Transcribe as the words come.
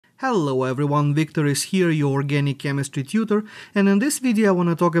Hello everyone, Victor is here, your organic chemistry tutor, and in this video I want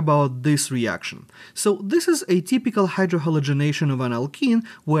to talk about this reaction. So this is a typical hydrohalogenation of an alkene,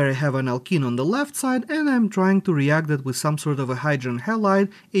 where I have an alkene on the left side and I'm trying to react it with some sort of a hydrogen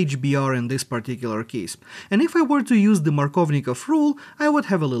halide, HBr in this particular case. And if I were to use the Markovnikov rule, I would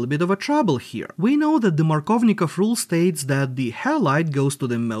have a little bit of a trouble here. We know that the Markovnikov rule states that the halide goes to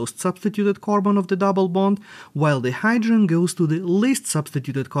the most substituted carbon of the double bond, while the hydrogen goes to the least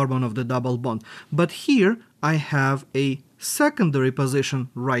substituted carbon of the double bond. But here I have a secondary position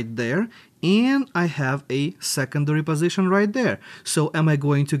right there, and I have a secondary position right there. So am I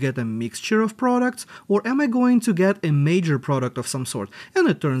going to get a mixture of products, or am I going to get a major product of some sort? And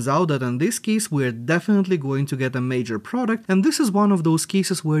it turns out that in this case we're definitely going to get a major product, and this is one of those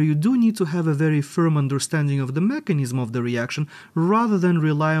cases where you do need to have a very firm understanding of the mechanism of the reaction rather than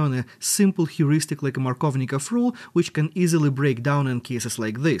rely on a simple heuristic like a Markovnikov rule, which can easily break down in cases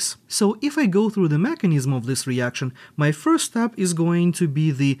like this. So if I go through the mechanism of this reaction, my first step is going to be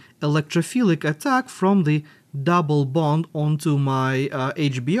the electrophilic attack from the double bond onto my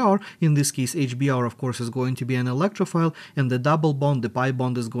HBr. In this case, HBr of course is going to be an electrophile, and the double bond, the pi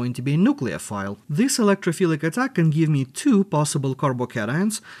bond, is going to be a nucleophile. This electrophilic attack can give me two possible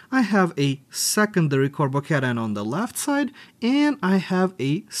carbocations. I have a secondary carbocation on the left side, and I have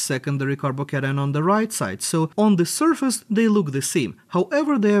a secondary carbocation on the right side. So on the surface they look the same.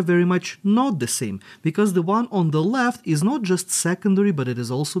 However, they are very much not the same, because the one on the left is not just secondary, but it is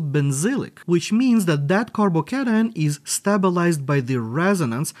also benzylic, which means that that carbocation is stabilized by the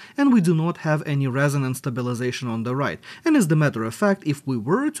resonance, and we do not have any resonance stabilization on the right. And as a matter of fact, if we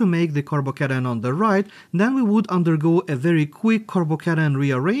were to make the carbocation on the right, then we would undergo a very quick carbocation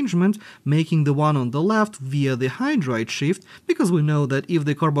rearrangement, making the one on the left via the hydride shift, because we know that if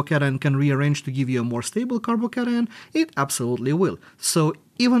the carbocation can rearrange to give you a more stable carbocation, it absolutely will. So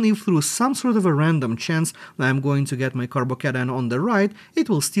even if through some sort of a random chance I'm going to get my carbocation on the right, it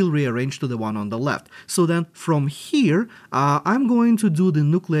will still rearrange to the one on the left. So then from here, I'm going to do the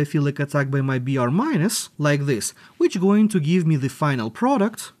nucleophilic attack by my Br minus, like this, which is going to give me the final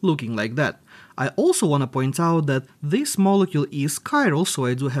product looking like that. I also want to point out that this molecule is chiral, so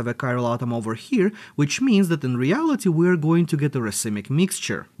I do have a chiral atom over here, which means that in reality we're going to get a racemic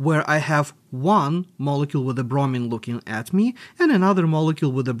mixture, where I have one molecule with a bromine looking at me and another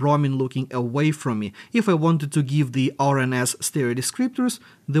molecule with a bromine looking away from me. If I wanted to give the RNS stereodescriptors,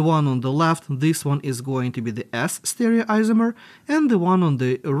 the one on the left, this one is going to be the S stereoisomer, and the one on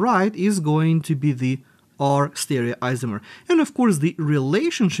the right is going to be the R stereoisomer. And of course the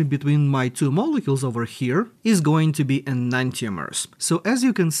relationship between my two molecules over here is going to be enantiomers. So as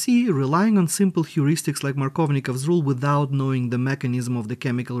you can see, relying on simple heuristics like Markovnikov's rule without knowing the mechanism of the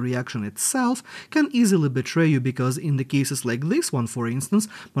chemical reaction itself can easily betray you, because in the cases like this one, for instance,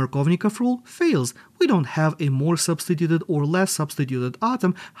 Markovnikov rule fails. We don't have a more substituted or less substituted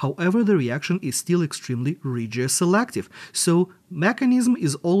atom, however the reaction is still extremely regioselective. So mechanism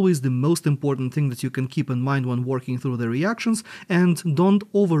is always the most important thing that you can keep in mind when working through the reactions, and don't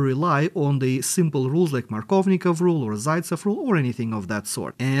over-rely on the simple rules like Markovnikov rule or Zaitsev rule or anything of that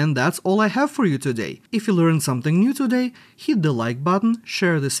sort. And that's all I have for you today. If you learned something new today, hit the like button,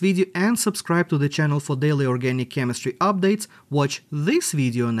 share this video, and subscribe to the channel for daily organic chemistry updates. Watch this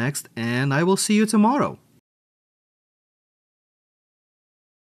video next, and I will see you tomorrow.